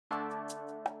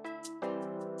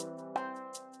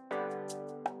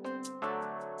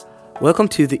Welcome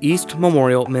to the East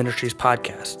Memorial Ministries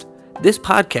podcast. This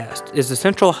podcast is the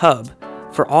central hub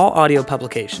for all audio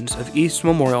publications of East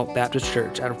Memorial Baptist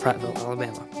Church out of Prattville,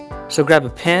 Alabama. So grab a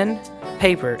pen,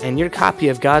 paper, and your copy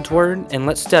of God's Word, and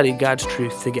let's study God's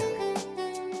truth together.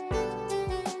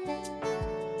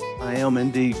 I am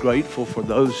indeed grateful for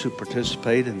those who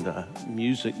participate in the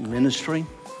music ministry.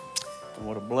 And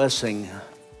what a blessing.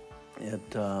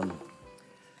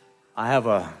 I have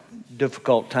a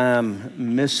difficult time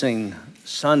missing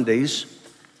Sundays,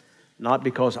 not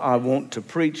because I want to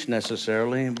preach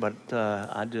necessarily, but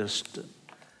I just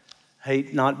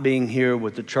hate not being here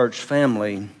with the church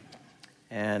family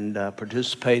and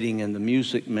participating in the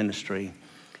music ministry.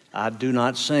 I do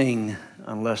not sing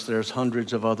unless there's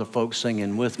hundreds of other folks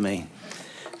singing with me.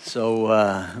 So,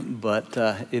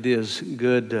 but it is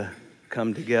good to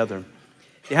come together.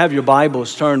 If you have your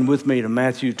Bibles, turn with me to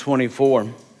Matthew 24.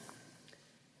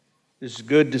 It's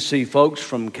good to see folks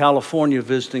from California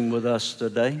visiting with us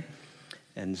today.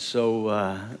 And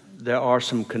so there are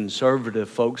some conservative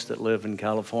folks that live in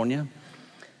California.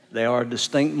 They are a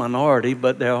distinct minority,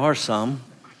 but there are some.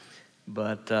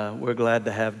 But we're glad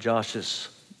to have Josh's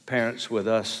parents with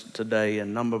us today and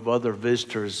a number of other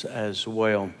visitors as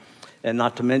well. And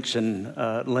not to mention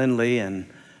Lindley and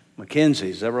Mackenzie,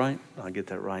 is that right? I get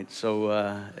that right. So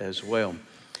as well.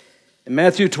 In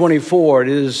Matthew 24, it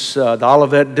is the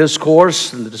Olivet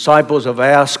Discourse, and the disciples have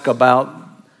asked about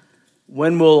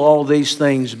when will all these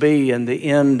things be in the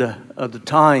end of the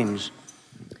times.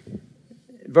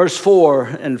 Verse 4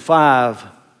 and 5,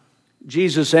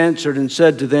 Jesus answered and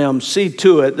said to them, "See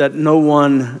to it that no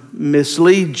one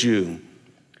misleads you.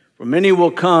 For many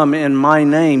will come in my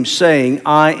name, saying,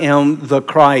 'I am the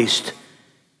Christ,'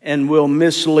 and will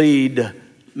mislead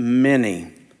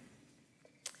many."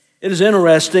 It is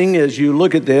interesting as you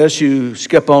look at this, you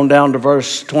skip on down to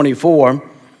verse 24.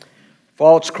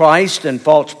 False Christ and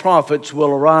false prophets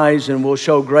will arise and will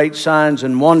show great signs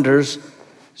and wonders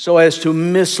so as to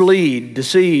mislead,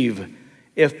 deceive,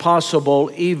 if possible,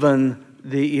 even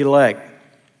the elect.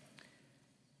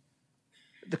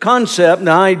 The concept,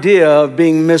 the idea of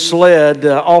being misled,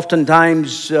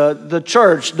 oftentimes the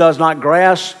church does not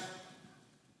grasp,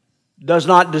 does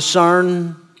not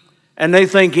discern, and they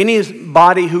think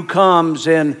anybody who comes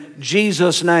in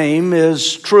Jesus' name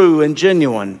is true and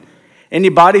genuine.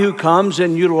 Anybody who comes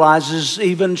and utilizes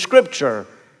even Scripture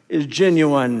is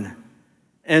genuine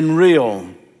and real.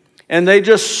 And they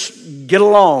just get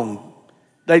along.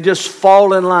 They just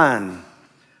fall in line.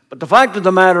 But the fact of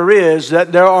the matter is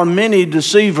that there are many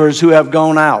deceivers who have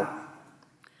gone out.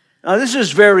 Now, this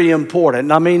is very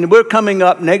important. I mean, we're coming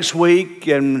up next week,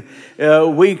 and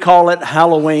we call it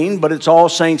Halloween, but it's All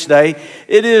Saints' Day.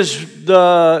 It is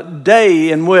the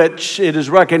day in which it is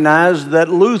recognized that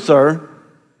Luther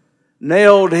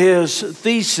nailed his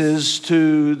thesis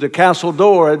to the castle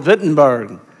door at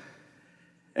Wittenberg.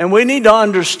 And we need to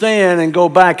understand and go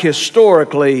back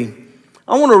historically.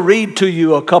 I want to read to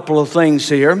you a couple of things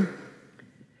here.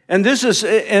 And this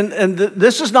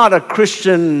is not a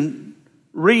Christian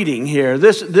reading here.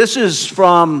 This is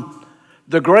from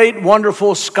the great,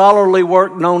 wonderful scholarly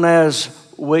work known as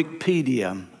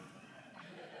Wikipedia.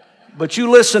 But you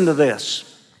listen to this.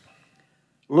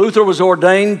 Luther was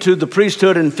ordained to the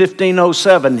priesthood in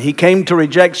 1507. He came to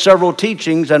reject several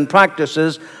teachings and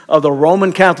practices of the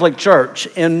Roman Catholic Church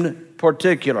in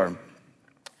particular.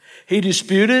 He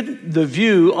disputed the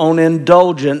view on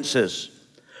indulgences.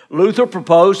 Luther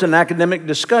proposed an academic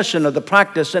discussion of the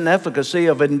practice and efficacy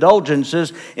of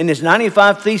indulgences in his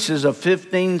 95 Theses of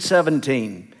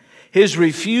 1517. His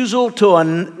refusal to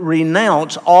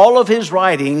renounce all of his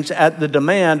writings at the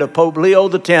demand of Pope Leo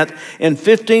X in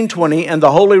 1520 and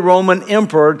the Holy Roman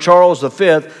Emperor Charles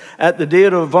V at the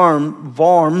Diet of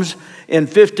Worms in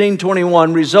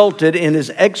 1521 resulted in his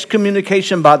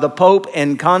excommunication by the Pope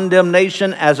and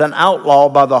condemnation as an outlaw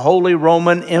by the Holy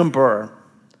Roman Emperor.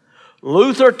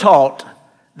 Luther taught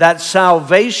that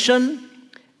salvation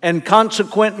and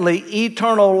consequently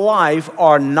eternal life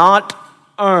are not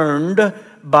earned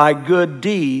by good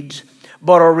deeds,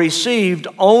 but are received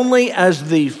only as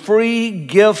the free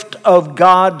gift of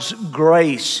God's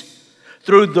grace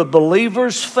through the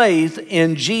believer's faith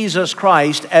in Jesus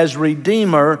Christ as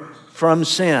Redeemer from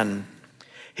sin.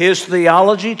 His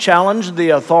theology challenged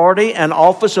the authority and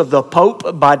office of the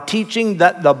Pope by teaching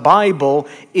that the Bible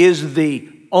is the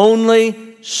only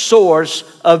source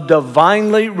of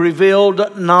divinely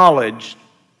revealed knowledge,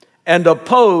 and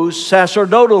opposed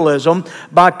sacerdotalism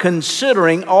by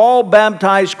considering all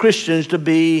baptized Christians to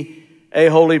be a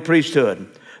holy priesthood.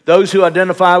 Those who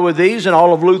identify with these and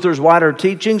all of Luther's wider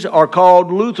teachings are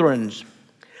called Lutherans.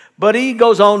 But he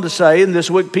goes on to say in this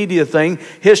Wikipedia thing,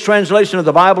 his translation of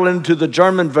the Bible into the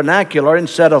German vernacular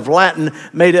instead of Latin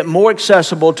made it more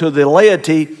accessible to the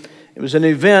laity. It was an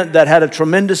event that had a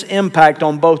tremendous impact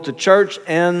on both the church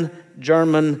and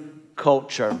German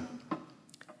culture.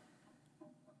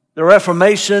 The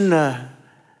Reformation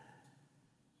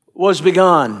was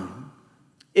begun.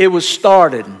 It was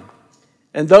started.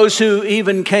 And those who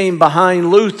even came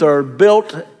behind Luther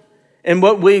built, and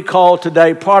what we call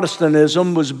today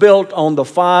Protestantism was built on the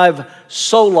 5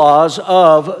 solas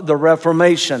of the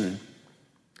Reformation.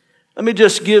 Let me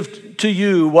just give to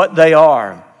you what they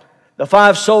are. The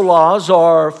 5 solas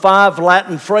are 5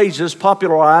 Latin phrases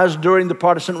popularized during the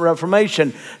Protestant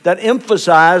Reformation that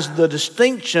emphasize the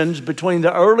distinctions between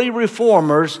the early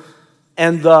reformers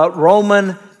and the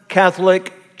Roman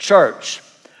Catholic Church.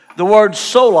 The word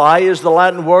soli is the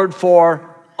Latin word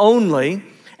for only,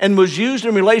 and was used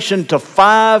in relation to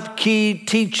 5 key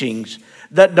teachings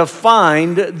that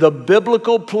defined the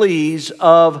biblical pleas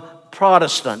of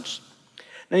Protestants.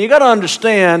 Now you got to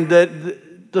understand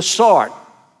that the start,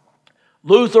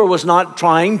 Luther was not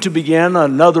trying to begin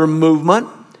another movement.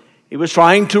 He was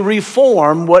trying to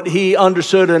reform what he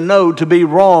understood and knew to be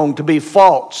wrong, to be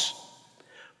false.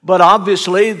 But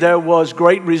obviously there was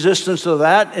great resistance to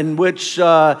that, in which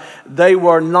they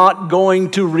were not going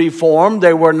to reform.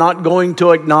 They were not going to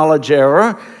acknowledge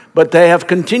error, but they have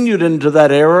continued into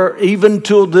that error even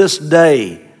till this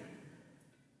day.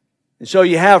 And so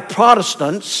you have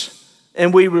Protestants,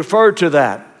 and we refer to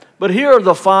that. But here are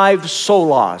the 5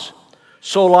 solas.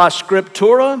 Sola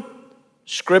scriptura,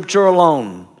 Scripture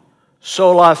alone.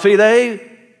 Sola fide,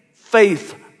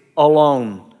 faith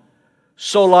alone.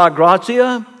 Sola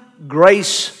gratia,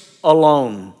 grace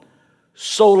alone.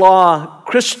 Sola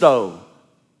Christo,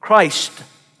 Christ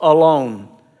alone.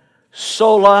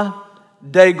 Sola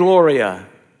Dei Gloria,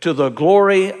 to the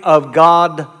glory of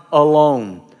God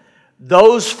alone.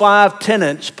 Those 5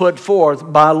 tenets put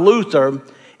forth by Luther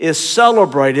is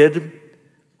celebrated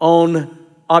on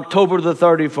October the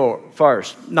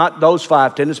 31st. Not those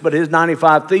 5 tenets, but his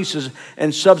 95 theses,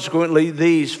 and subsequently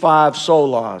these 5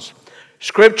 solas.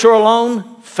 Scripture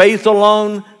alone, faith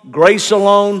alone, grace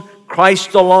alone,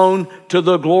 Christ alone, to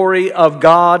the glory of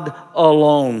God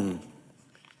alone.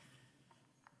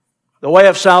 The way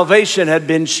of salvation had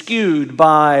been skewed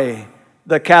by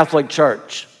the Catholic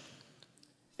Church.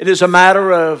 It is a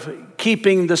matter of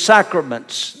keeping the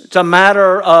sacraments. It's a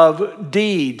matter of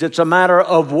deeds. It's a matter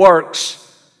of works.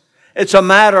 It's a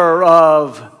matter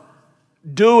of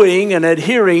doing and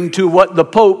adhering to what the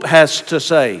Pope has to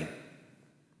say.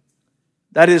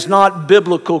 That is not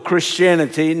biblical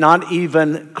Christianity, not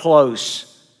even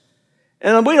close.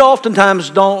 And we oftentimes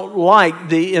don't like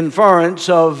the inference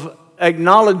of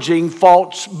acknowledging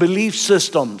false belief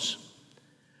systems.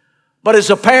 But as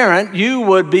a parent, you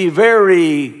would be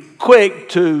very quick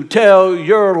to tell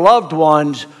your loved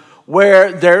ones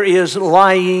where there is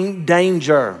lying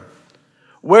danger,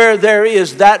 where there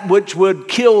is that which would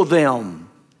kill them.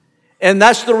 And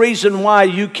that's the reason why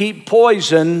you keep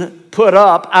poison put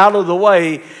up out of the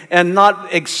way and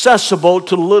not accessible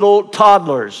to little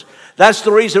toddlers. That's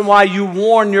the reason why you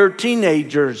warn your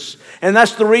teenagers. And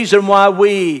that's the reason why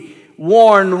we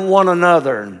warn one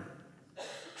another.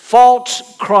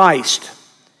 False Christ.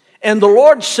 And the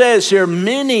Lord says here,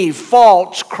 many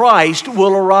false Christ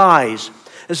will arise.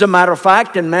 As a matter of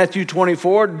fact, in Matthew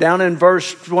 24, down in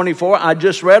verse 24, I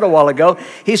just read a while ago,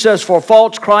 he says, for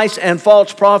false Christs and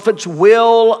false prophets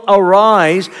will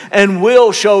arise and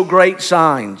will show great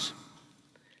signs,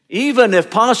 even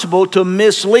if possible to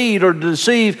mislead or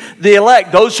deceive the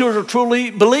elect, those who are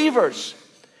truly believers.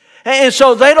 And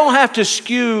so they don't have to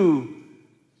skew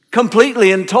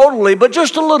completely and totally, but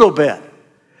just a little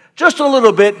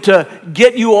bit to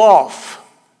get you off.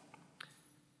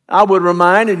 I would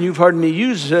remind, and you've heard me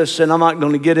use this, and I'm not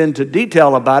going to get into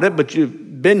detail about it, but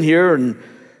you've been here and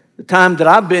the time that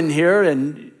I've been here,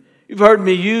 and you've heard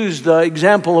me use the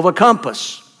example of a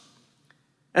compass.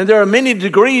 And there are many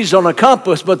degrees on a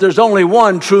compass, but there's only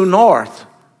one true north.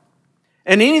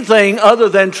 And anything other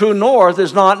than true north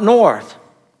is not north.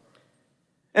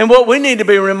 And what we need to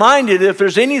be reminded, if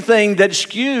there's anything that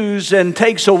skews and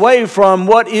takes away from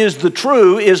what is the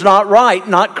true, is not right,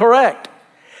 not correct.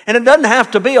 And it doesn't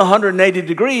have to be 180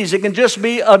 degrees. It can just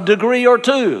be a degree or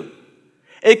two.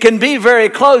 It can be very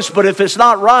close, but if it's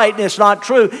not right and it's not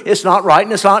true, it's not right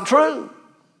and it's not true.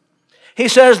 He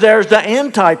says there's the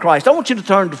Antichrist. I want you to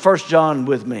turn to 1 John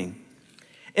with me.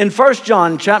 In 1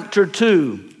 John chapter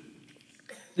 2,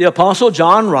 the Apostle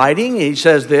John writing, he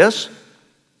says this.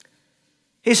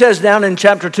 He says down in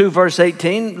chapter 2, verse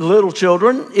 18, little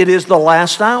children, it is the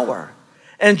last hour.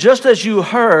 And just as you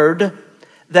heard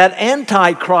that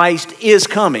Antichrist is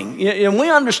coming. And we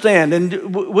understand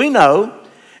and we know,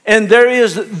 and there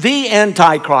is the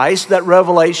Antichrist that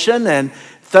Revelation and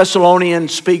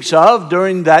Thessalonians speaks of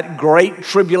during that great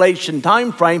tribulation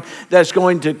time frame that's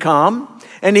going to come.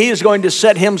 And he is going to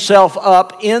set himself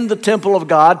up in the temple of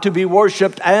God to be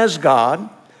worshiped as God.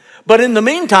 But in the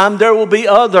meantime, there will be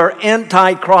other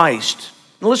Antichrist.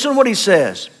 Listen to what he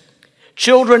says.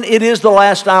 Children, it is the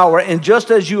last hour, and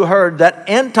just as you heard that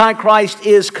Antichrist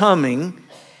is coming,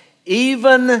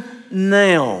 even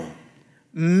now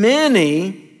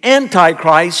many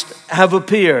Antichrists have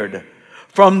appeared.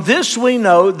 From this we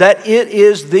know that it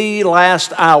is the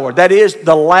last hour, that is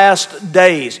the last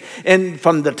days. And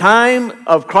from the time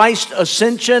of Christ's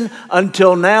ascension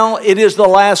until now, it is the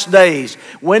last days.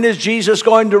 When is Jesus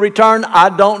going to return? I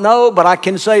don't know, but I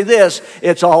can say this,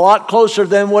 it's a lot closer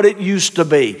than what it used to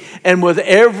be. And with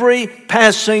every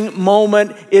passing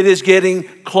moment, it is getting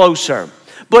closer.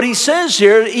 But he says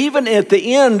here, even at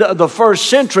the end of the first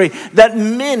century, that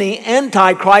many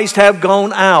antichrists have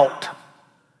gone out.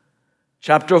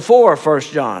 Chapter 4, 1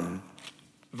 John,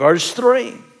 verse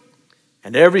 3.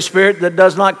 And every spirit that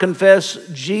does not confess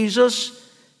Jesus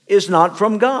is not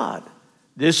from God.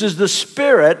 This is the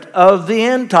spirit of the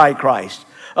Antichrist,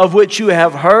 of which you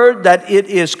have heard that it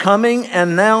is coming,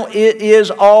 and now it is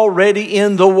already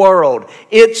in the world.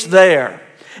 It's there.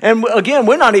 And again,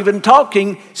 we're not even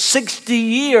talking 60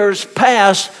 years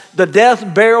past the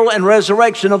death, burial, and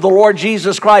resurrection of the Lord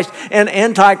Jesus Christ, and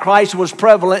Antichrist was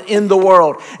prevalent in the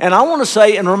world. And I want to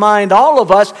say and remind all of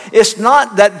us, it's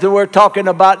not that we're talking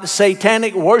about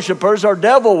satanic worshipers or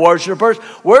devil worshipers.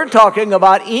 We're talking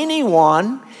about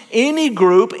anyone, any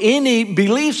group, any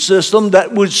belief system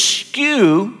that would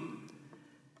skew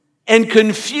and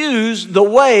confuse the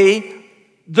way,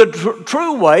 the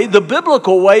true way, the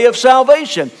biblical way of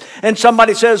salvation. And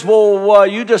somebody says, well,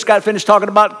 you just got finished talking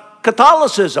about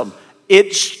Catholicism.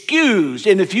 It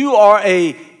skews. And if you are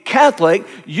a Catholic,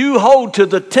 you hold to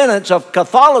the tenets of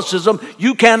Catholicism,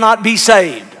 you cannot be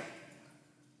saved.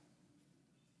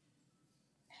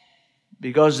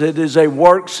 Because it is a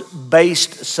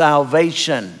works-based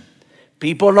salvation.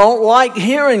 People don't like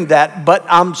hearing that, but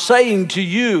I'm saying to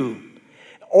you,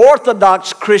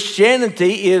 Orthodox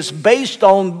Christianity is based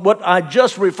on what I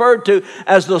just referred to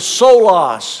as the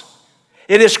solas.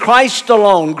 It is Christ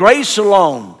alone, grace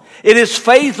alone. It is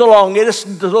faith alone. It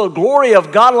is the glory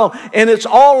of God alone. And it's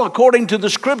all according to the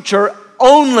Scripture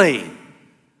only.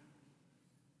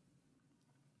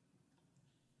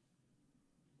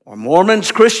 Are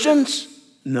Mormons Christians?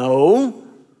 No.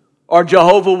 Are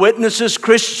Jehovah's Witnesses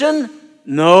Christian?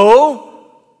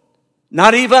 No.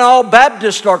 Not even all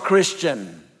Baptists are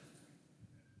Christian.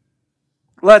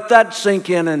 Let that sink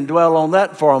in and dwell on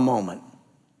that for a moment.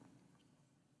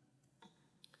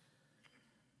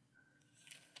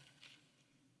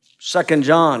 Second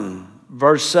John,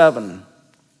 verse 7.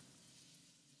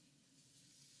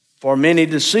 For many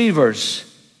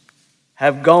deceivers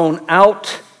have gone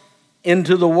out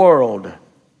into the world.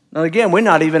 Now again, we're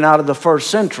not even out of the first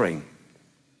century.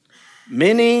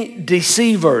 Many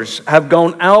deceivers have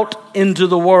gone out into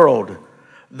the world.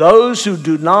 Those who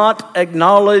do not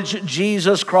acknowledge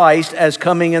Jesus Christ as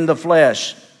coming in the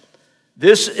flesh.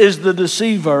 This is the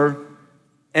deceiver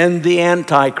and the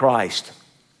Antichrist.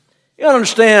 You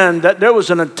understand that there was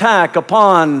an attack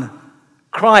upon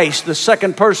Christ, the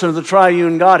second person of the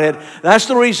triune Godhead. That's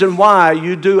the reason why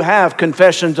you do have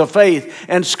confessions of faith,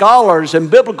 and scholars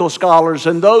and biblical scholars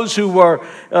and those who were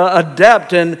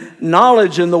adept in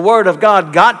knowledge in the Word of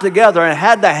God got together and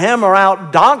had to hammer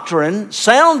out doctrine,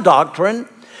 sound doctrine,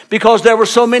 because there were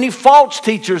so many false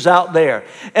teachers out there.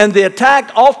 And the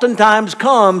attack oftentimes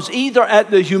comes either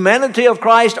at the humanity of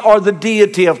Christ or the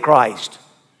deity of Christ.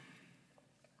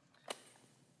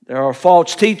 There are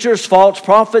false teachers, false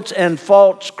prophets, and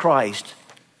false Christ.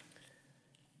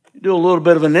 Do a little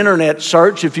bit of an internet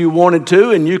search if you wanted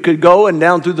to, and you could go and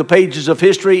down through the pages of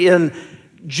history in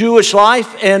Jewish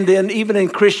life and even in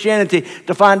Christianity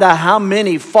to find out how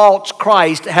many false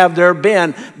Christ have there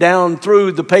been down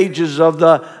through the pages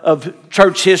of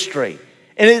church history.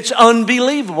 And it's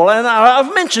unbelievable. And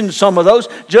I've mentioned some of those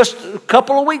just a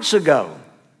couple of weeks ago.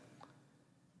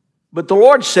 But the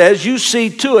Lord says, you see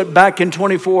to it, back in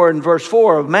 24 and verse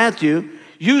 4 of Matthew,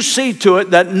 you see to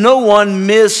it that no one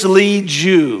misleads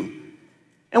you.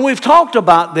 And we've talked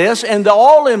about this and the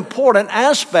all-important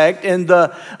aspect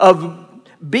of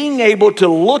being able to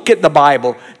look at the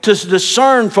Bible, to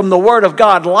discern from the Word of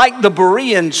God, like the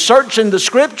Bereans searching the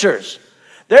Scriptures.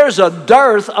 There's a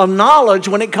dearth of knowledge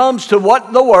when it comes to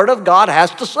what the Word of God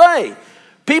has to say.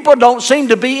 People don't seem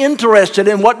to be interested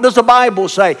in what does the Bible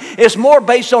say. It's more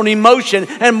based on emotion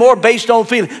and more based on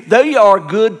feeling. They are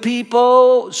good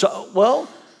people. So, well,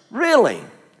 really,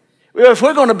 if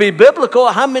we're going to be biblical,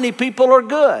 how many people are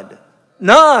good?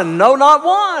 None. No, not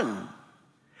one.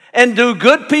 And do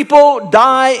good people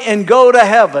die and go to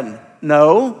heaven?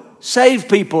 No. Saved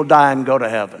people die and go to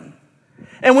heaven.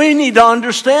 And we need to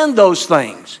understand those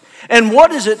things. And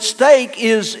what is at stake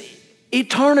is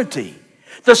eternity,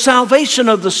 the salvation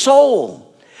of the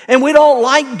soul. And we don't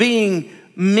like being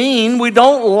mean. We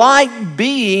don't like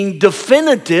being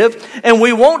definitive. And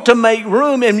we want to make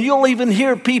room. And you'll even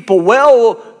hear people,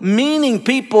 well-meaning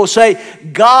people say,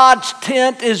 God's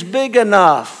tent is big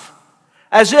enough.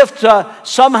 As if to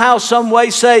somehow, some way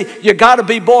say, you got to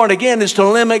be born again is to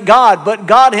limit God. But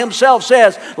God himself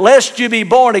says, lest you be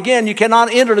born again, you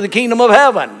cannot enter the kingdom of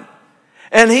heaven.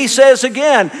 And he says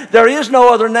again, there is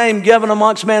no other name given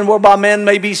amongst men whereby men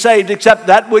may be saved except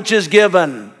that which is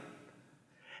given.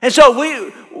 And so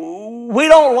we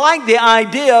don't like the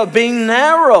idea of being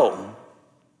narrow.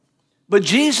 But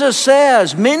Jesus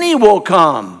says, many will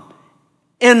come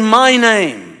in my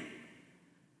name.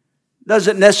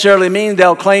 Doesn't necessarily mean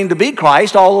they'll claim to be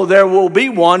Christ, although there will be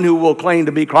one who will claim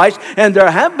to be Christ. And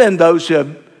there have been those who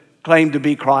have claimed to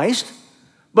be Christ.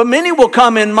 But many will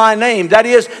come in my name. That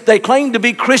is, they claim to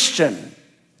be Christian.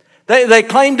 They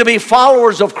claim to be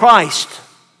followers of Christ.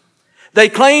 They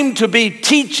claim to be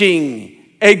teaching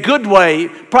a good way,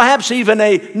 perhaps even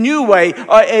a new way,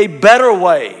 or a better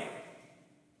way.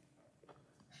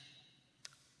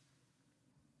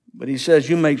 But he says,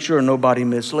 you make sure nobody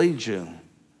misleads you.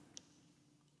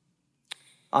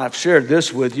 I've shared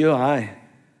this with you.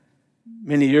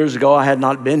 Many years ago, I had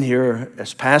not been here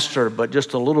as pastor, but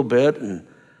just a little bit. And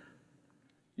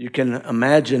you can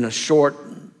imagine a short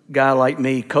guy like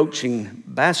me coaching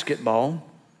basketball.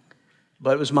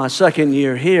 But it was my second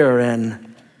year here,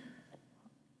 and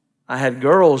I had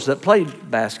girls that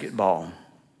played basketball.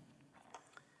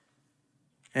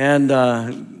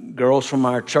 And girls from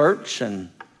our church, and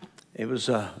it was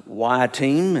a Y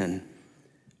team,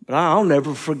 but I'll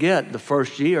never forget the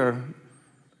first year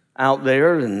out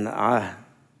there, and I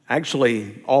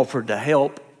actually offered to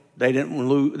help. They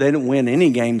didn't win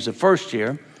any games the first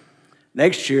year.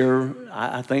 Next year,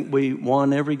 I think we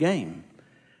won every game.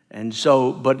 And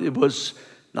so, but it was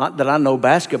not that I know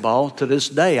basketball. To this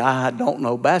day, I don't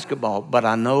know basketball, but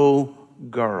I know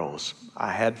girls.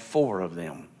 I had 4 of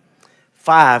them.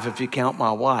 5 if you count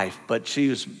my wife, but she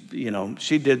was,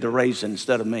 she did the raising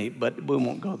instead of me, but we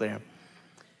won't go there.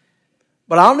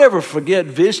 But I'll never forget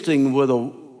visiting with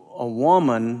a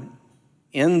woman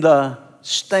in the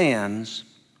stands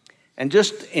and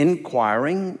just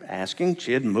inquiring, asking.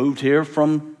 She had moved here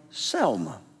from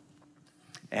Selma.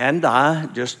 And I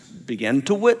just began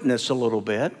to witness a little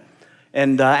bit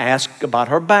and ask about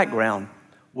her background.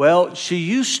 Well, she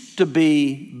used to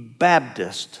be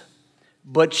Baptist,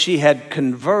 but she had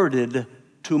converted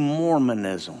to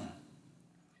Mormonism.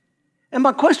 And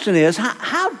my question is,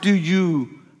 how do you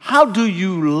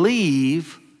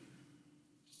leave?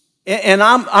 And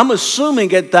I'm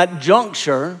assuming at that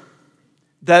juncture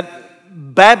that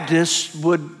Baptists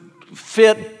would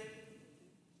fit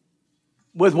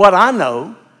with what I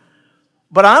know.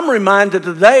 But I'm reminded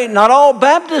today, not all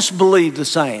Baptists believe the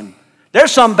same.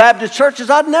 There's some Baptist churches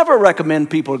I'd never recommend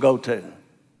people go to.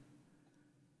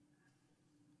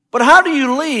 But how do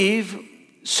you leave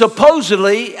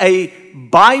supposedly a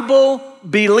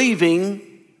Bible-believing,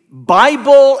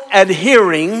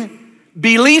 Bible-adhering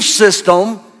belief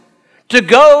system to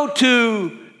go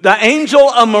to the Angel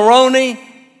of Moroni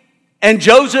and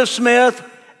Joseph Smith,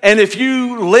 and if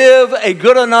you live a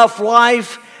good enough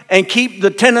life and keep the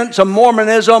tenets of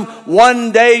Mormonism,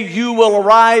 one day you will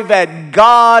arrive at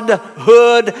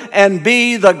Godhood and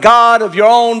be the God of your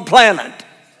own planet?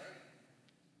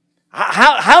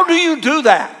 How do you do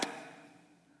that?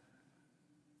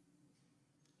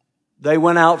 They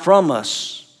went out from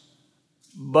us,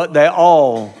 but they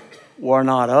all were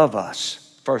not of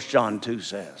us, 1 John 2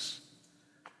 says.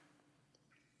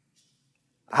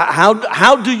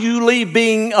 How do you leave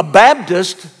being a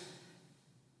Baptist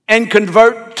and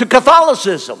convert to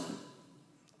Catholicism,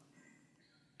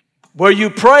 where you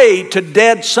pray to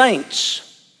dead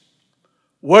saints,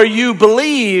 where you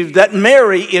believe that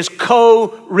Mary is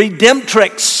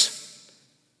co-redemptrix,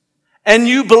 and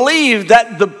you believe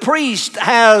that the priest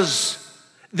has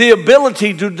the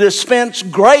ability to dispense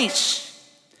grace,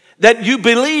 that you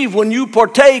believe when you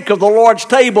partake of the Lord's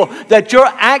table that you're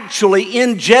actually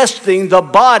ingesting the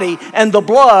body and the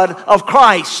blood of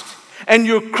Christ, and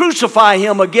you crucify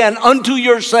him again unto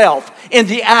yourself in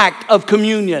the act of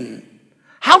communion.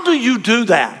 How do you do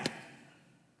that?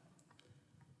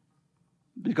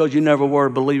 because you never were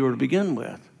a believer to begin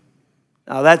with.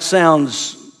 Now that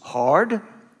sounds hard.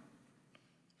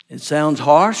 It sounds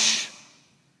harsh.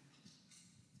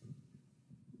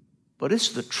 But it's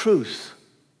the truth,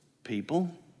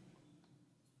 people.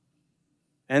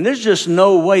 And there's just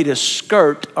no way to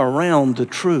skirt around the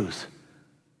truth.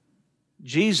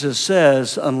 Jesus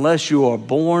says, unless you are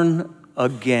born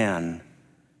again,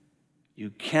 you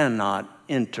cannot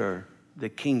enter the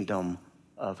kingdom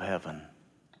of heaven.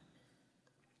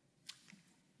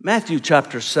 Matthew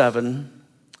chapter 7,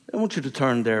 I want you to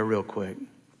turn there real quick.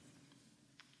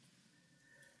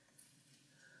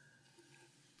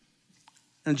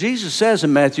 And Jesus says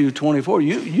in Matthew 24,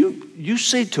 you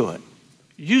see to it.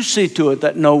 You see to it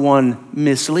that no one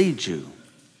misleads you.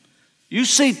 You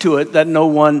see to it that no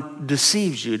one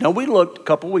deceives you. Now, we looked a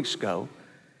couple weeks ago,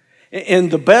 and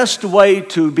the best way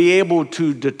to be able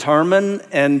to determine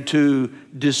and to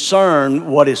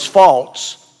discern what is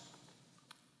false,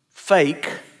 fake,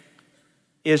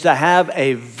 is to have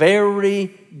a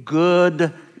very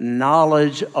good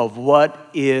knowledge of what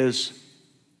is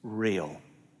real,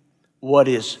 what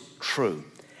is true.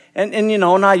 And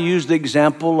I used the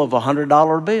example of a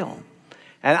 $100 bill.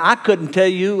 And I couldn't tell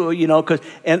you,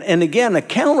 and again, a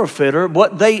counterfeiter,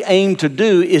 what they aim to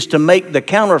do is to make the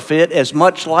counterfeit as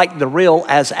much like the real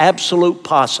as absolute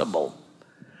possible.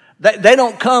 They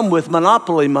don't come with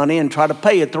monopoly money and try to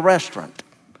pay at the restaurant.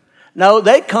 No,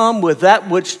 they come with that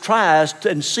which tries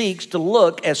and seeks to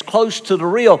look as close to the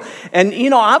real. And,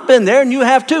 I've been there, and you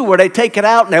have too, where they take it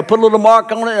out and they'll put a little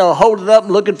mark on it, they'll hold it up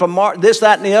looking for mark, this,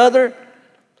 that, and the other.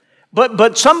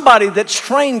 But somebody that's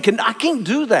trained I can't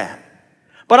do that.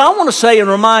 But I want to say and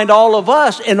remind all of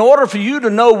us, in order for you to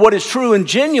know what is true and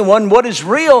genuine, what is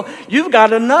real, you've got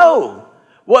to know.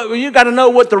 You've got to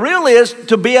know what the real is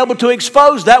to be able to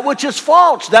expose that which is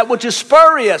false, that which is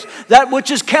spurious, that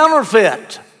which is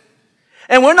counterfeit.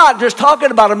 And we're not just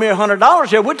talking about a mere $100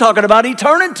 here, we're talking about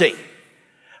eternity.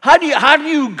 How do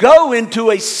you go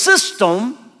into a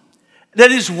system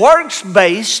that is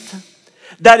works-based,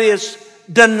 that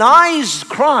denies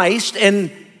Christ and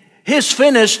His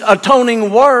finished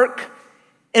atoning work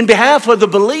in behalf of the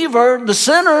believer, the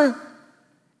sinner,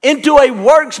 into a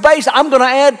works-based, I'm going to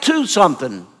add to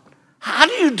something. How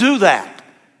do you do that?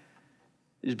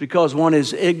 It's because one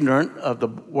is ignorant of the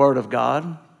Word of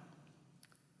God.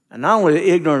 And not only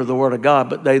ignorant of the Word of God,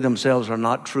 but they themselves are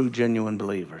not true, genuine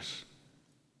believers.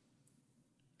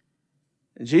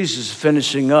 And Jesus is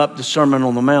finishing up the Sermon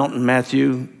on the Mount in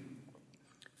Matthew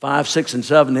 5, 6, and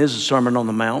 7 is the Sermon on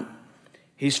the Mount.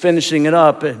 He's finishing it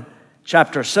up in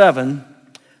chapter 7.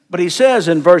 But he says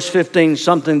in verse 15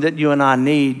 something that you and I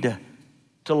need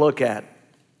to look at.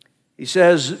 He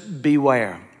says,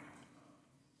 beware.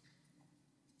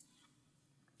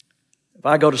 If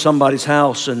I go to somebody's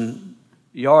house and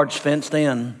the yard's fenced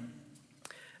in,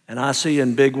 and I see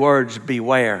in big words,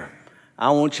 beware,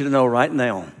 I want you to know right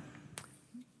now,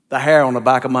 the hair on the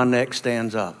back of my neck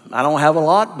stands up. I don't have a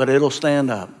lot, but it'll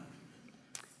stand up.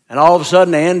 And all of a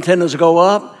sudden, the antennas go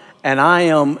up, and I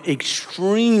am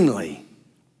extremely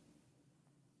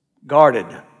guarded.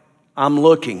 I'm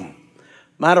looking.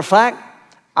 Matter of fact,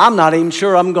 I'm not even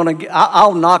sure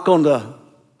I'll knock on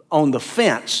the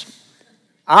fence.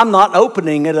 I'm not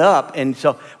opening it up. And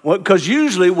so, because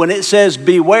usually when it says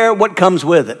beware, what comes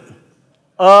with it?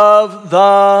 Of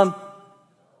the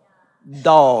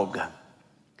dog.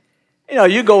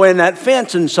 You go in that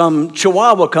fence and some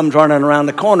chihuahua comes running around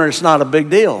the corner. It's not a big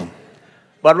deal.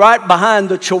 But right behind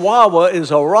the chihuahua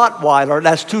is a Rottweiler.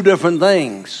 That's two different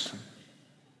things.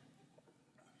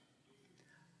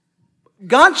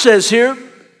 God says here,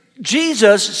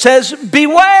 Jesus says,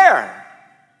 beware.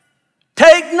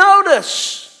 Take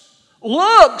notice.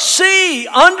 Look, see,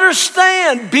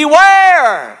 understand,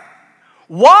 beware.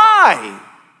 Why?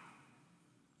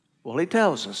 Well, he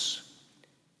tells us.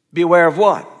 Beware of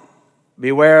what?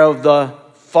 Beware of the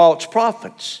false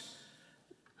prophets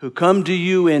who come to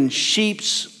you in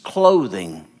sheep's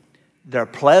clothing. They're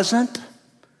pleasant.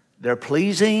 They're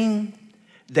pleasing.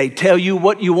 They tell you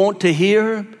what you want to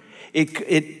hear.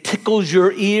 It tickles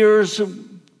your ears.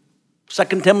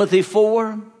 2 Timothy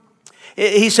 4.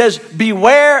 He says,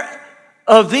 beware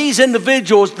of these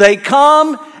individuals. They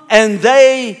come and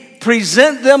they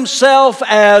present themselves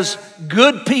as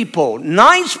good people,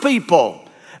 nice people.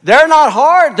 They're not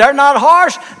hard. They're not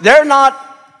harsh. They're not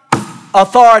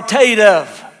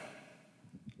authoritative.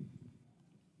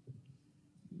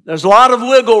 There's a lot of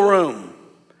wiggle room.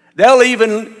 They'll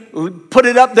even put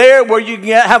it up there where you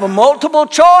can have a multiple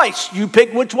choice. You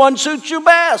pick which one suits you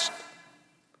best.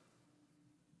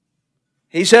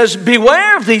 He says,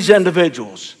 beware of these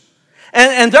individuals.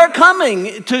 And they're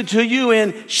coming to you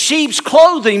in sheep's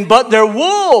clothing, but they're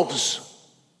wolves.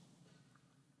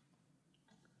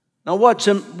 Now what's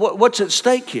at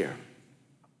stake here?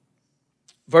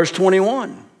 Verse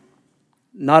 21.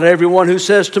 Not everyone who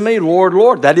says to me, Lord,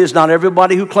 Lord, that is, not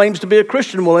everybody who claims to be a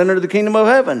Christian will enter the kingdom of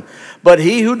heaven, but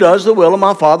he who does the will of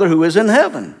my Father who is in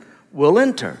heaven will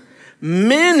enter.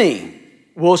 Many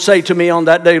will say to me on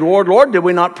that day, Lord, Lord, did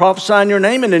we not prophesy in your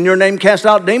name, and in your name cast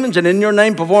out demons, and in your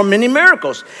name perform many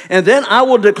miracles? And then I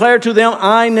will declare to them,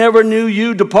 I never knew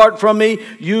you. Depart from me,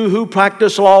 you who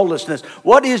practice lawlessness.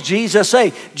 What is Jesus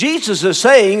saying? Jesus is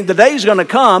saying the day is going to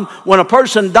come when a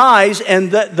person dies, and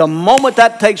the moment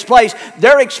that takes place,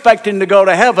 they're expecting to go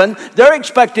to heaven. They're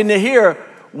expecting to hear,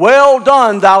 well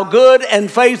done, thou good and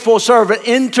faithful servant,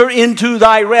 enter into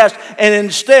thy rest. And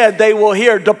instead they will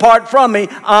hear, depart from me,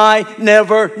 I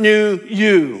never knew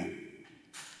you.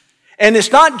 And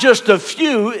it's not just a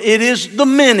few, it is the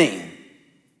many.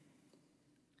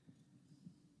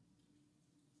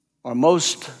 Are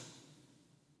most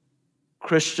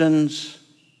Christians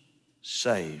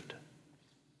saved?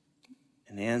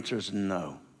 And the answer is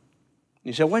no.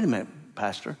 You say, wait a minute,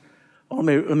 Pastor. Well,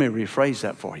 let me rephrase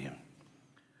that for you.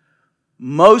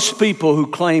 Most people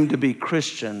who claim to be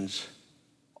Christians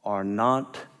are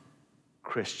not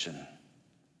Christian.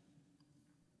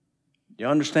 You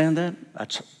understand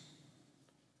that?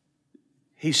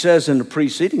 He says in the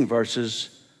preceding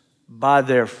verses, by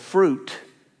their fruit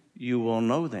you will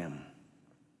know them.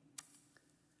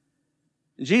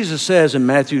 Jesus says in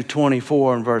Matthew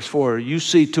 24 and verse 4, you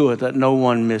see to it that no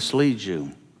one misleads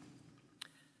you.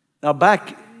 Now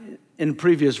back in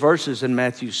previous verses in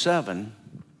Matthew 7,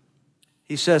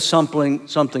 he says something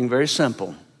very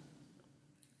simple.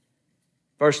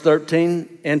 Verse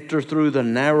 13, enter through the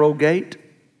narrow gate,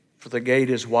 for the gate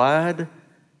is wide,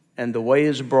 and the way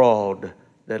is broad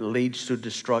that leads to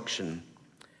destruction.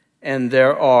 And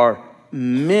there are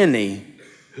many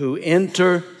who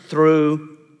enter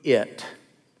through it.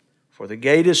 For the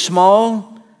gate is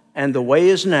small, and the way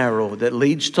is narrow that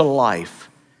leads to life,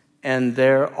 and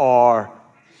there are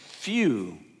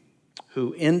few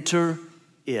who enter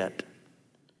it.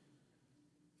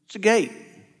 It's a gate.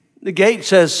 The gate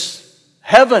says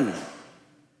heaven.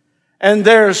 And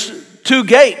there's two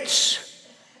gates.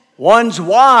 One's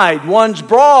wide, one's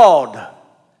broad.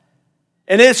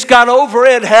 And it's got over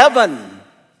it heaven.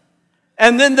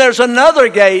 And then there's another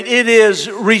gate. It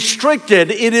is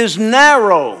restricted. It is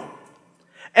narrow.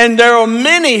 And there are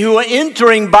many who are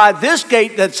entering by this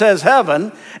gate that says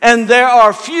heaven. And there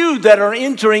are few that are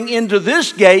entering into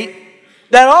this gate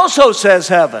that also says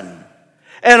heaven.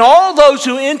 And all those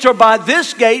who enter by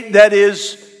this gate that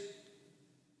is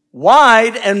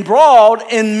wide and broad,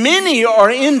 and many are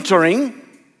entering,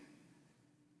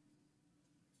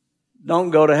 don't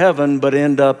go to heaven, but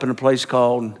end up in a place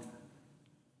called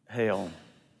hell.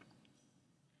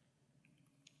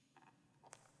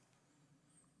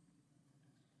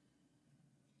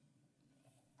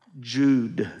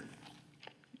 Jude,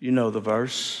 you know the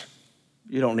verse.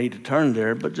 You don't need to turn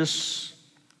there, but just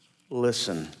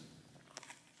listen.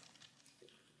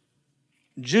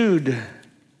 Jude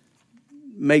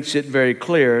makes it very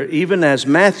clear, even as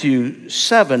Matthew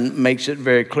 7 makes it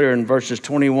very clear in verses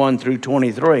 21 through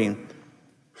 23.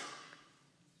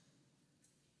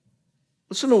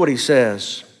 Listen to what he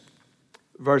says.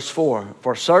 Verse 4,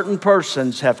 for certain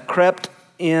persons have crept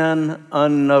in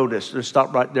unnoticed. Let's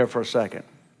stop right there for a second.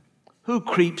 Who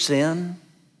creeps in?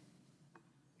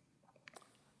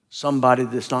 Somebody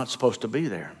that's not supposed to be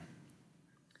there.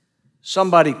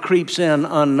 Somebody creeps in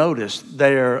unnoticed.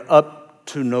 They're up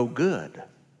to no good.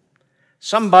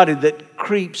 Somebody that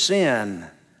creeps in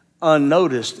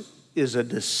unnoticed is a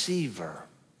deceiver.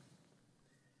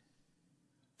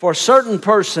 For certain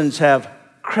persons have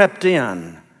crept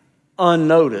in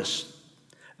unnoticed.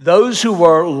 Those who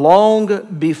were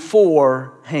long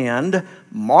beforehand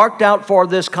marked out for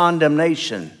this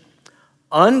condemnation.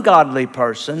 Ungodly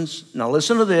persons, now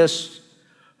listen to this,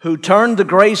 who turned the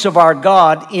grace of our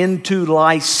God into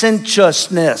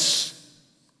licentiousness.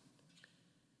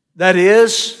 That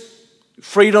is,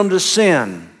 freedom to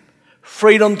sin,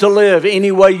 freedom to live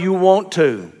any way you want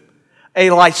to.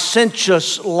 A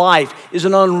licentious life is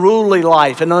an unruly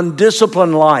life, an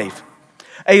undisciplined life.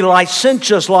 A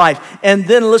licentious life. And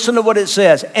then listen to what it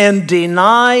says, and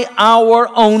deny our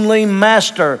only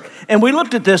master. And we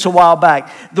looked at this a while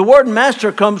back. The word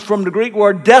master comes from the Greek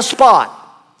word despot.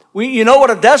 You know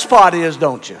what a despot is,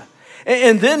 don't you?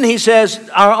 And then he says,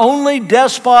 our only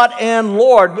despot and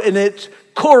Lord, and it's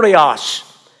kurios.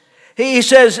 He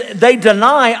says they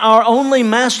deny our only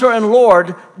Master and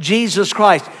Lord, Jesus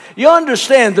Christ. You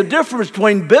understand the difference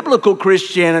between biblical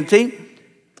Christianity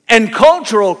and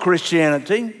cultural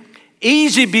Christianity,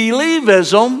 easy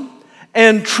believism,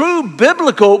 and true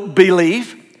biblical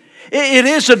belief. It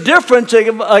is a difference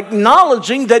of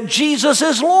acknowledging that Jesus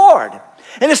is Lord.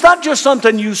 And it's not just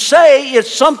something you say,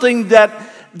 it's something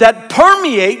that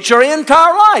permeates your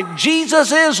entire life.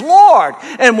 Jesus is Lord.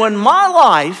 And when my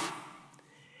life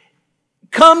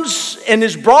comes and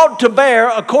is brought to bear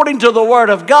according to the Word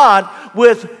of God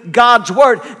with God's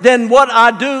Word, then what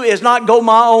I do is not go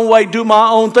my own way, do my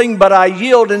own thing, but I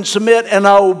yield and submit and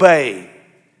I obey.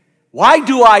 Why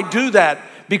do I do that?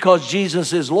 Because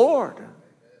Jesus is Lord.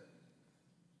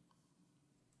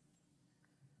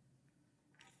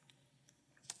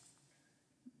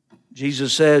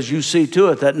 Jesus says, you see to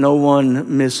it that no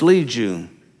one misleads you.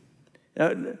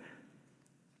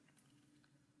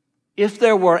 If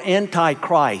there were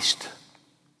Antichrist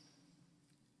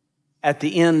at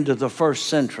the end of the first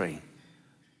century,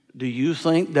 do you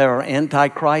think there are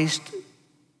Antichrist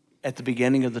at the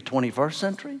beginning of the 21st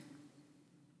century?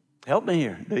 Help me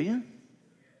here, do you?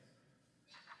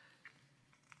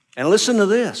 And listen to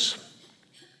this.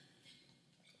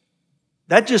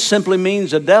 That just simply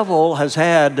means the devil has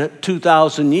had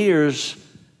 2,000 years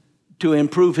to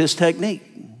improve his technique.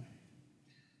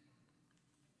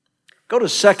 Go to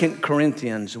 2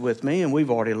 Corinthians with me, and we've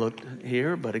already looked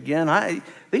here, but again,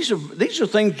 these are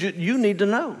things you need to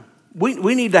know.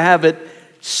 We need to have it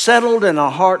settled in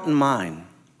our heart and mind.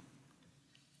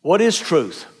 What is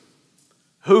truth?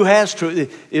 Who has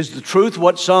truth? Is the truth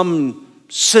what some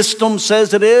system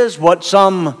says it is? What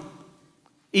some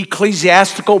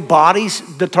ecclesiastical body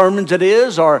determines it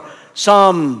is? Or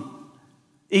some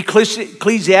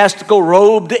ecclesiastical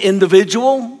robed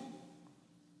individual?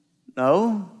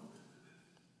 No.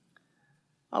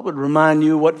 I would remind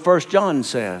you what 1 John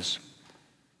says.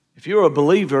 If you're a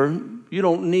believer, you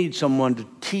don't need someone to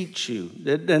teach you.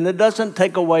 And it doesn't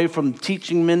take away from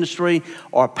teaching ministry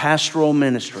or pastoral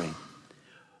ministry.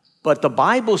 But the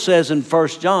Bible says in 1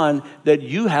 John that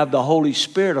you have the Holy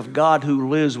Spirit of God who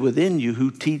lives within you,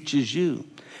 who teaches you.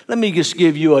 Let me just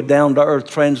give you a down-to-earth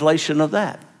translation of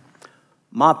that.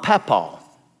 My papa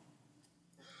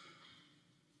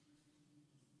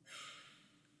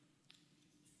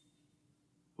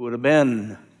would have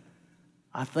been,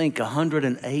 I think,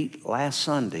 108 last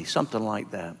Sunday, something like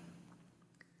that.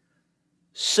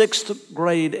 6th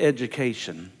grade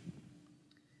education.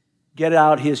 Get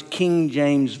out his King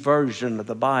James Version of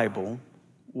the Bible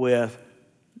with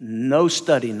no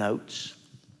study notes,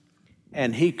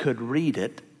 and he could read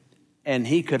it, and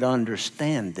he could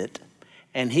understand it,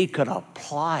 and he could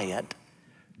apply it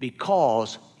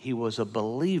because he was a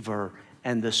believer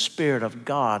and the Spirit of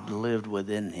God lived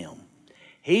within him.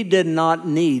 He did not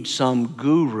need some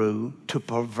guru to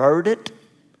pervert it,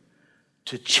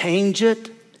 to change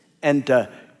it, and to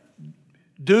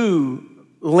do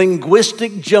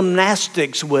linguistic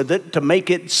gymnastics with it to make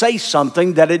it say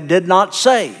something that it did not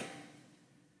say.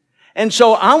 And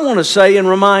so I want to say and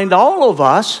remind all of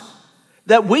us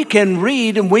that we can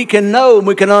read and we can know and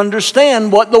we can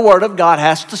understand what the Word of God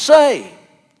has to say.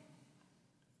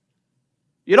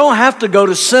 You don't have to go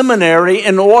to seminary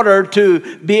in order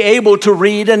to be able to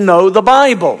read and know the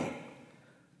Bible.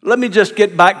 Let me just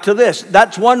get back to this.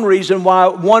 That's one reason why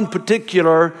one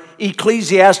particular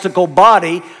ecclesiastical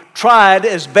body tried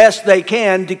as best they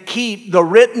can to keep the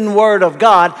written Word of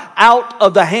God out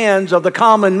of the hands of the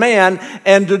common man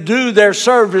and to do their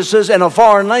services in a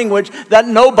foreign language that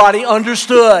nobody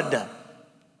understood.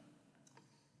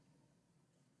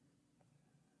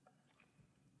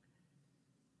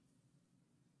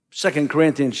 Second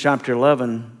Corinthians chapter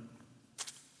 11.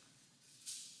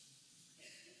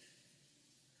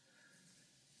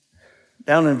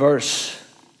 Down in verse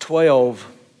 12,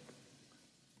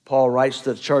 Paul writes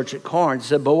to the church at Corinth, he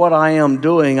said, "But what I am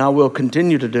doing, I will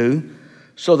continue to do,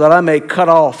 so that I may cut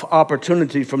off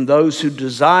opportunity from those who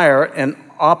desire an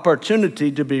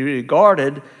opportunity to be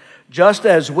regarded just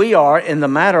as we are in the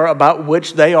matter about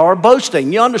which they are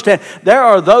boasting." You understand, there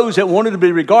are those that wanted to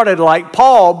be regarded like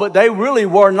Paul, but they really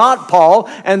were not Paul,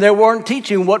 and they weren't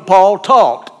teaching what Paul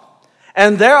taught.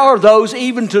 And there are those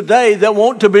even today that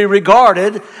want to be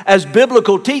regarded as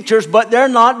biblical teachers, but they're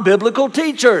not biblical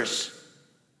teachers.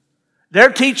 They're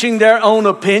teaching their own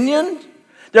opinion.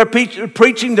 They're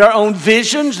preaching their own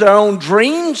visions, their own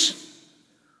dreams,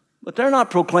 but they're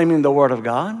not proclaiming the Word of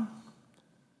God.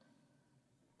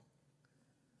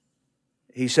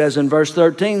 He says in verse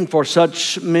 13, "For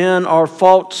such men are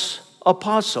false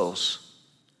apostles,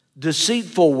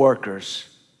 deceitful workers,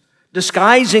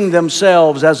 disguising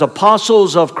themselves as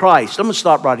apostles of Christ. I'm going to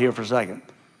stop right here for a second.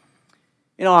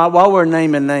 You know, while we're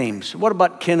naming names, what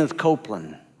about Kenneth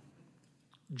Copeland,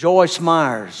 Joyce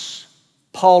Myers,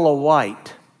 Paula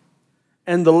White,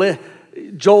 and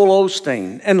Joel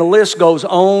Osteen, and the list goes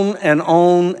on and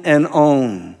on and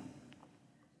on.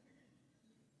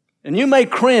 And you may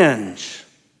cringe,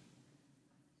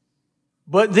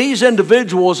 but these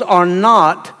individuals are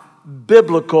not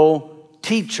biblical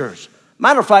teachers.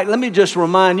 Matter of fact, let me just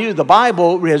remind you, the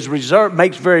Bible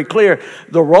makes very clear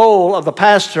the role of the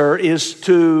pastor is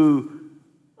to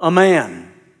a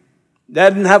man.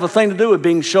 That didn't have a thing to do with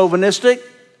being chauvinistic,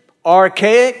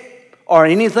 archaic, or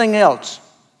anything else.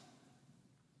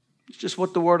 It's just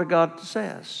what the Word of God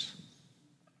says.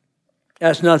 It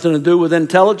has nothing to do with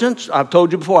intelligence. I've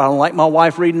told you before, I don't like my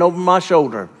wife reading over my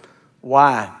shoulder.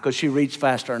 Why? Because she reads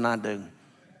faster than I do.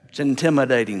 It's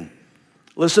intimidating.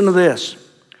 Listen to this.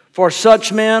 For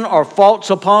such men are false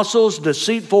apostles,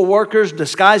 deceitful workers,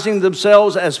 disguising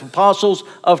themselves as apostles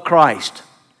of Christ.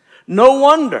 No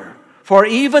wonder, for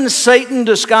even Satan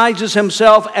disguises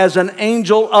himself as an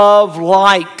angel of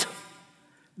light.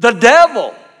 The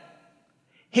devil,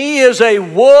 he is a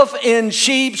wolf in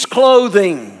sheep's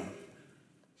clothing.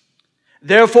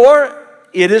 Therefore,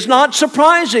 it is not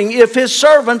surprising if his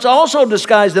servants also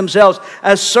disguise themselves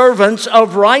as servants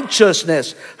of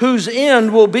righteousness, whose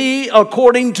end will be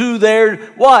according to their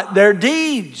what? Their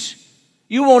deeds.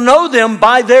 You will know them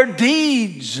by their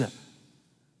deeds.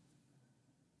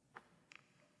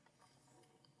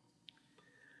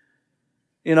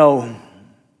 You know,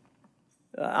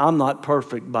 I'm not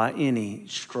perfect by any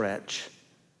stretch.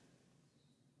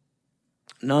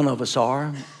 None of us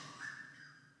are.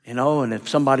 You know, and if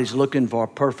somebody's looking for a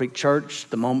perfect church,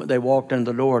 the moment they walked in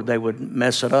the door, they would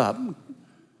mess it up.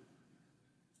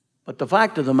 But the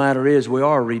fact of the matter is, we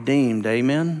are redeemed,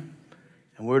 amen?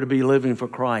 And we're to be living for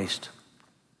Christ.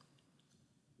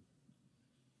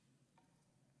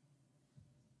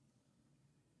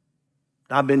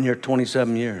 I've been here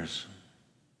 27 years.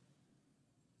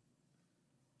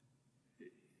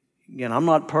 Again, I'm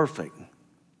not perfect.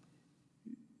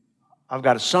 I've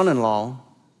got a son-in-law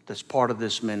that's part of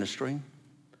this ministry.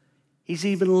 He's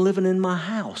even living in my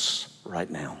house right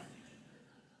now.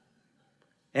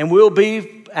 And will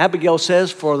be, Abigail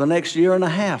says, for the next year and a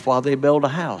half while they build a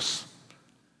house.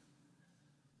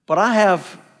 But I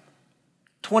have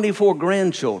 24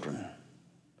 grandchildren.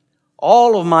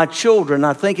 All of my children,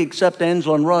 I think except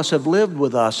Angela and Russ, have lived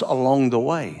with us along the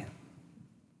way.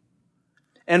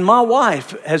 And my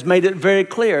wife has made it very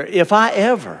clear, if I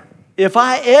ever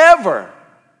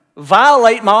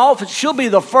violate my office, she'll be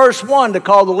the first one to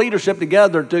call the leadership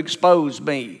together to expose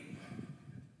me.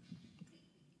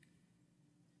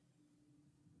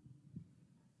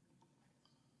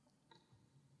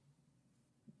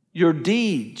 Your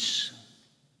deeds,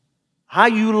 how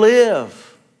you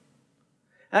live.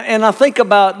 And I think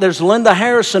about, there's Linda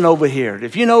Harrison over here.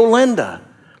 If you know Linda,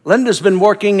 Linda's been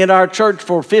working at our church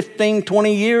for 15,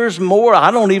 20 years more.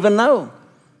 I don't even know.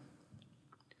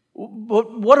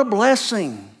 But what a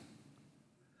blessing.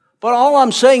 But all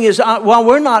I'm saying is, while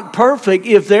we're not perfect,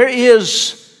 if there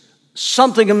is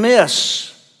something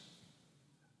amiss,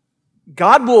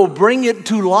 God will bring it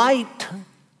to light.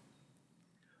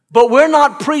 But we're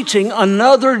not preaching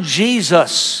another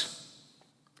Jesus.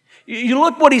 You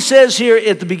look what he says here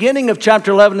at the beginning of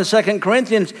chapter 11 of 2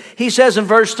 Corinthians. He says in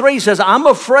verse 3, he says, I'm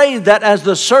afraid that as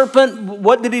the serpent,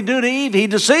 what did he do to Eve? He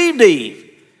deceived Eve.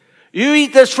 You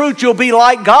eat this fruit, you'll be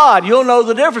like God. You'll know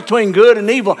the difference between good and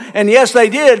evil. And yes, they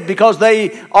did, because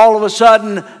they all of a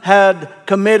sudden had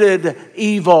committed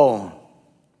evil.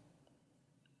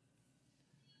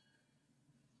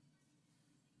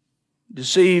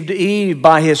 Deceived Eve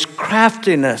by his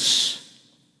craftiness.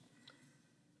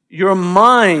 Your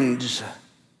minds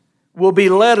will be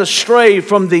led astray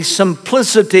from the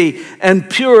simplicity and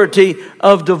purity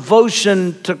of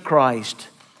devotion to Christ.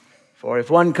 For if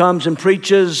one comes and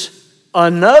preaches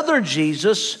another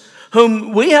Jesus,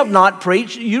 whom we have not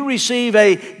preached, you receive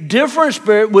a different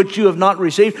spirit which you have not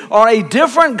received, or a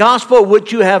different gospel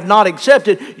which you have not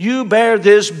accepted, you bear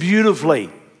this beautifully.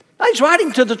 Now, he's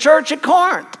writing to the church at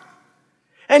Corinth.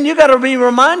 And you got to be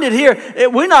reminded here,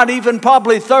 we're not even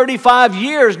probably 35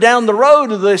 years down the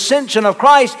road of the ascension of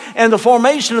Christ and the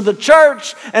formation of the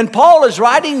church, and Paul is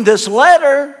writing this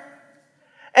letter,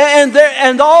 and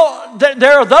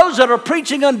there are those that are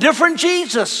preaching a different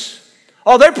Jesus.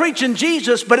 Oh, they're preaching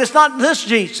Jesus, but it's not this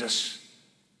Jesus.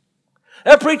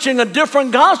 They're preaching a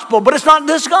different gospel, but it's not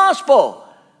this gospel.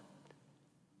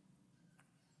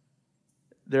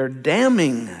 They're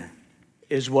damning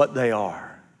is what they are.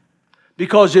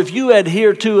 Because if you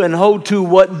adhere to and hold to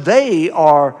what they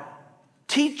are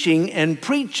teaching and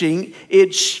preaching, it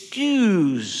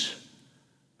skews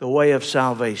the way of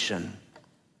salvation.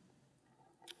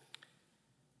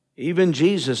 Even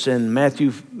Jesus in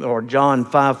Matthew or John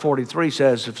 5:43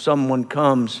 says, if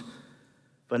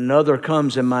another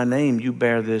comes in my name, you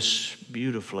bear this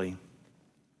beautifully.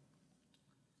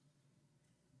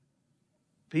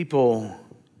 People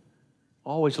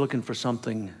always looking for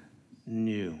something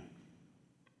new,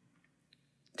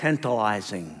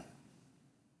 tantalizing,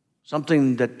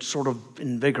 something that sort of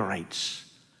invigorates.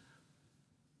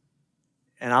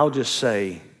 And I'll just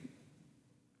say,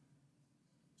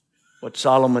 what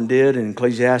Solomon did in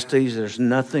Ecclesiastes, there's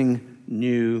nothing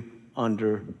new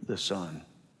under the sun.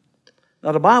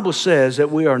 Now, the Bible says that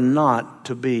we are not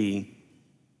to be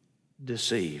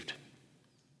deceived.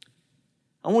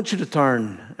 I want you to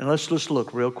turn, and let's just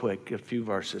look real quick at a few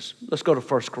verses. Let's go to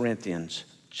 1 Corinthians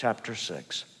chapter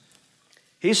 6.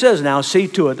 He says, now see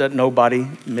to it that nobody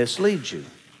misleads you.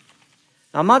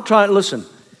 Now, I'm not trying, listen,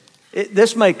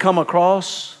 this may come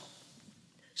across.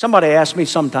 Somebody asked me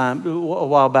sometime, a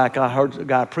while back, I heard a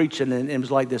guy preaching, and it was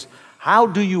like this: how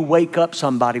do you wake up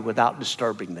somebody without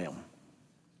disturbing them?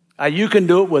 You can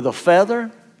do it with a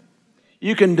feather.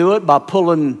 You can do it by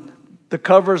pulling the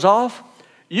covers off.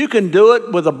 You can do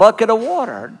it with a bucket of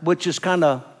water, which is kind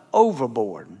of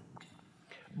overboard.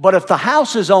 But if the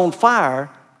house is on fire,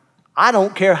 I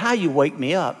don't care how you wake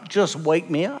me up. Just wake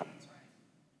me up.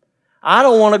 I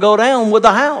don't want to go down with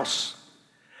the house.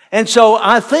 And so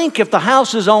I think if the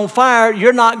house is on fire,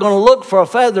 you're not going to look for a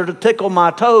feather to tickle my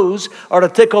toes or to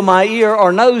tickle my ear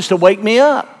or nose to wake me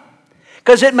up.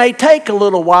 Because it may take a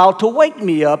little while to wake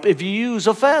me up if you use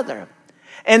a feather.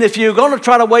 And if you're going to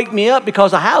try to wake me up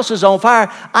because the house is on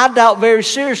fire, I doubt very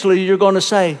seriously you're going to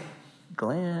say,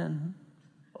 Glenn,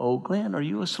 oh Glenn, are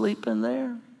you asleep in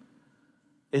there?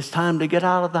 It's time to get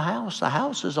out of the house. The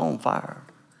house is on fire.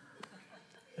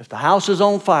 If the house is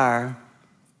on fire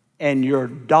and your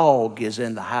dog is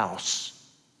in the house,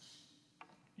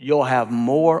 you'll have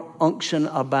more unction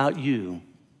about you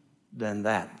than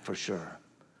that for sure.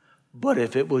 But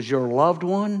if it was your loved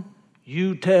one,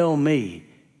 you tell me,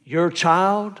 your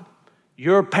child,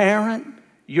 your parent,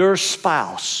 your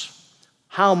spouse,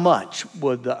 how much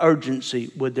would the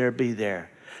urgency would there be there?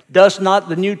 Does not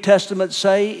the New Testament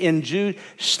say in Jude,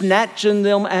 snatching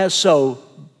them as so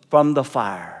from the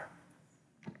fire?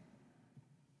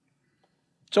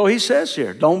 So he says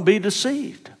here, don't be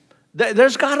deceived.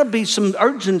 There's got to be some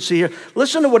urgency here.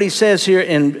 Listen to what he says here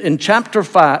in chapter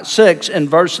 6 and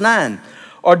verse 9.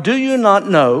 Or do you not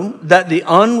know that the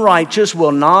unrighteous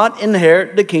will not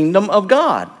inherit the kingdom of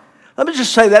God? Let me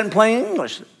just say that in plain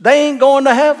English. They ain't going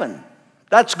to heaven.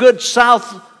 That's good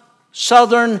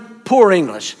southern poor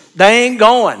English. They ain't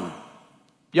going.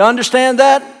 You understand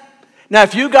that? Now,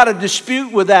 if you got a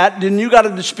dispute with that, then you got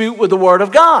a dispute with the Word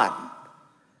of God.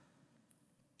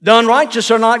 The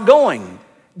unrighteous are not going.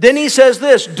 Then he says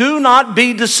this, do not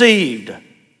be deceived.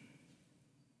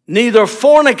 Neither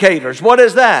fornicators. What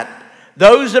is that?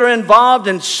 Those that are involved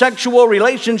in sexual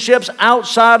relationships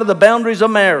outside of the boundaries of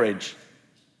marriage.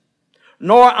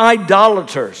 Nor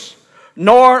idolaters.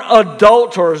 Nor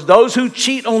adulterers, those who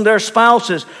cheat on their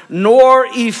spouses. Nor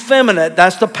effeminate,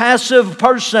 that's the passive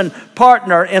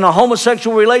partner in a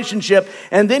homosexual relationship.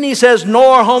 And then he says,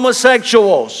 nor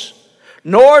homosexuals.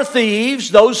 Nor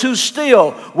thieves, those who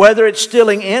steal, whether it's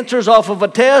stealing answers off of a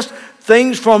test,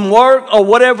 things from work, or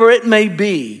whatever it may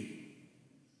be.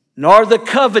 Nor the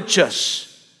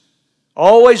covetous,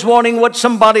 always wanting what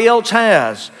somebody else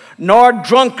has. Nor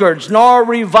drunkards, nor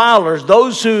revilers,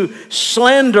 those who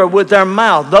slander with their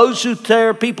mouth, those who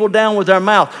tear people down with their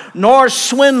mouth. Nor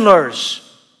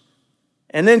swindlers.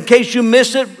 And in case you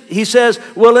miss it, he says,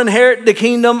 will inherit the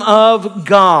kingdom of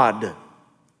God.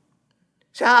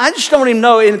 See, I just don't even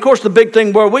know. And of course, the big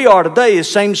thing where we are today is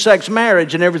same-sex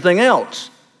marriage and everything else.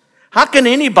 How can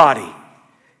anybody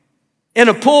in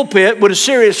a pulpit with a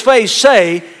serious face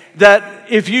say that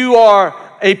if you are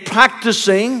a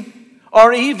practicing,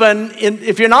 or even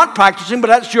if you're not practicing, but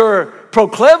that's your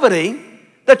proclivity,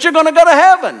 that you're going to go to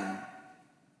heaven?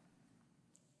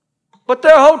 But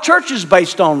their whole church is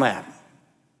based on that.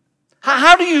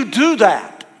 How do you do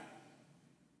that?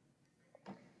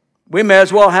 We may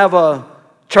as well have a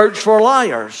church for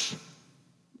liars,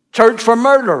 church for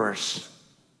murderers.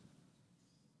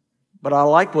 But I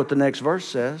like what the next verse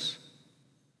says.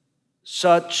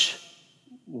 Such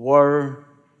were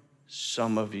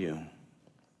some of you.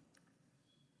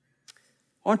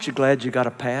 Aren't you glad you got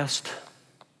a past?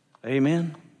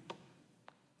 Amen?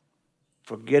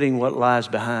 Forgetting what lies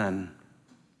behind,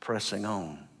 pressing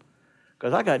on.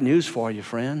 Because I got news for you,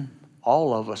 friend.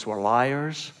 all of us were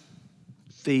liars,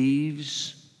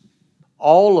 thieves.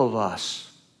 All of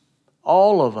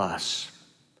us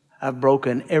have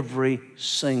broken every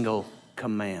single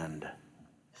command.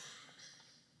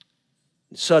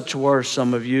 Such were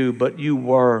some of you, but you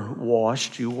were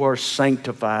washed, you were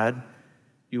sanctified,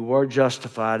 you were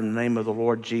justified in the name of the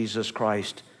Lord Jesus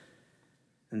Christ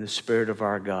and the Spirit of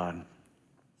our God.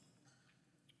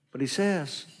 But he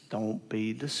says, don't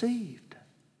be deceived.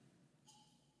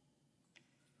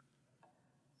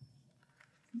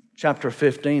 Chapter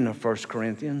 15 of 1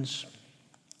 Corinthians.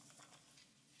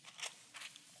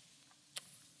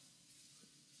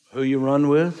 Who you run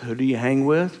with, who do you hang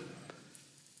with?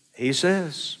 He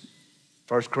says,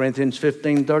 1 Corinthians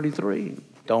 15:33,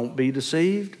 don't be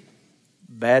deceived.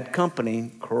 Bad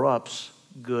company corrupts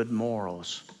good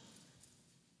morals.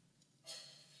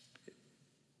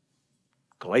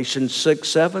 Galatians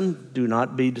 6:7, do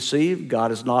not be deceived.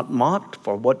 God is not mocked,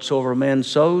 for whatsoever a man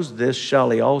sows, this shall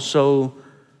he also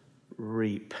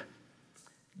reap.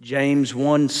 James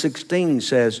 1:16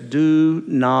 says, do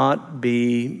not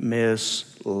be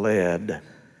misled.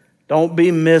 Don't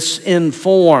be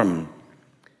misinformed.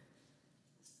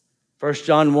 1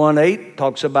 John 1:8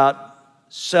 talks about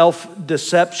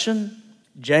self-deception.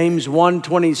 James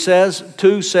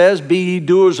 1:2 says, be ye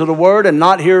doers of the word and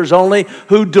not hearers only,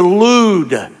 who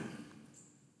delude,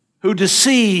 who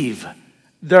deceive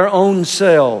their own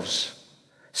selves.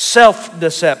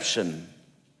 Self-deception.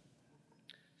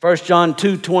 1 John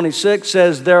 2:26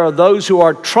 says, there are those who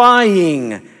are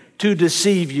trying to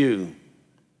deceive you.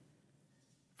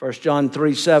 1 John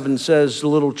 3:7 says,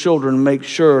 little children, make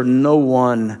sure no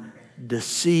one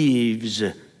deceives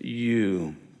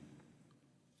you.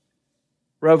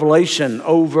 Revelation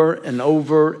over and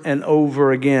over and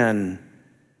over again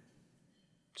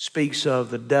speaks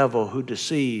of the devil who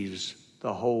deceives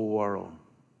the whole world.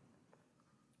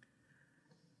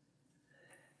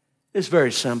 It's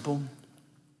very simple.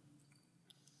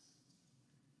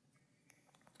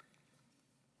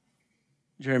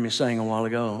 Jeremy sang a while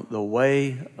ago, the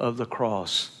way of the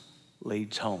cross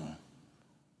leads home.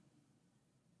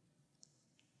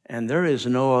 And there is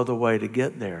no other way to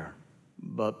get there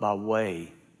but by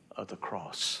way of the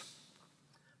cross.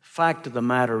 Fact of the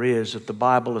matter is, if the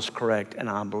Bible is correct, and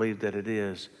I believe that it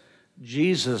is,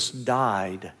 Jesus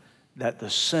died that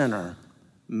the sinner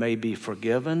may be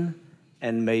forgiven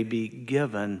and may be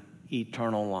given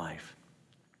eternal life.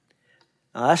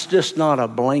 Now, that's just not a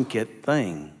blanket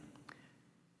thing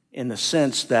in the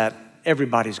sense that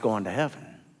everybody's going to heaven,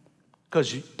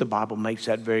 because the Bible makes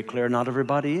that very clear, not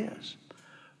everybody is.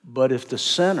 But if the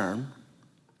sinner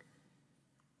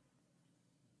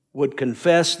would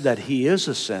confess that he is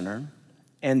a sinner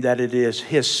and that it is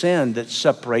his sin that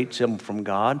separates him from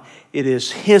God, it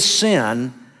is his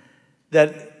sin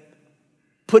that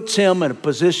puts him in a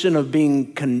position of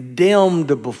being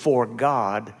condemned before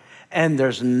God, and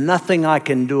there's nothing I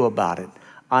can do about it.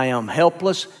 I am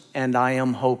helpless and I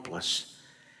am hopeless.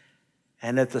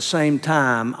 And at the same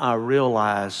time, I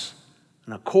realize,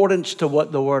 in accordance to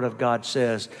what the Word of God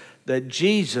says, that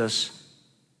Jesus,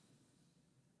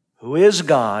 who is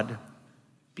God,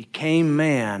 became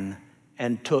man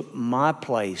and took my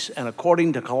place. And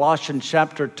according to Colossians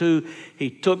chapter 2, he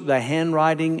took the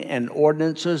handwriting and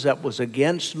ordinances that was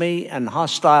against me and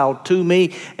hostile to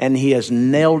me, and he has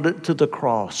nailed it to the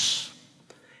cross.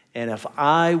 And if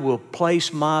I will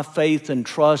place my faith and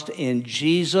trust in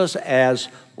Jesus as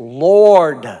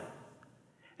Lord,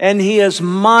 and he is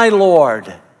my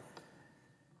Lord,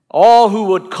 all who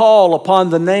would call upon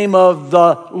the name of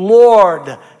the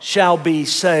Lord shall be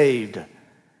saved.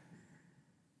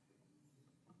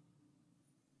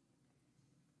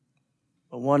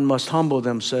 But one must humble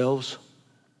themselves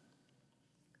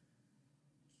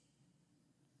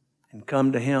and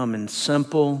come to him in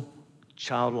simple,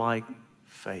 childlike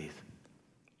faith.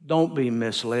 Don't be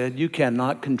misled. You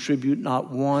cannot contribute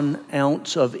not 1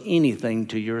 ounce of anything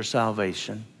to your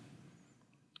salvation.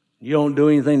 You don't do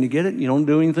anything to get it, you don't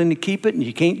do anything to keep it, and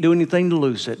you can't do anything to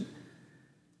lose it.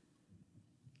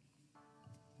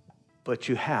 But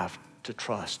you have to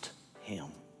trust him.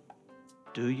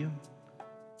 Do you?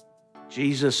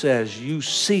 Jesus says, you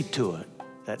see to it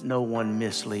that no one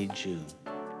misleads you.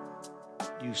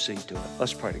 You see to it.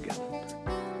 Let's pray together.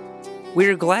 We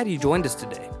are glad you joined us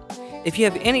today. If you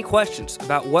have any questions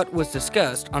about what was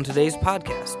discussed on today's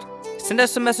podcast, send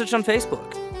us a message on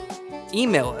Facebook.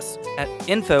 Email us at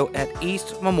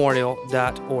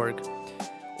info@eastmemorial.org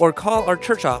or call our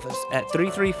church office at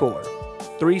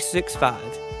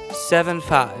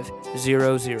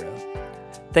 334-365-7500.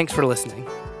 Thanks for listening.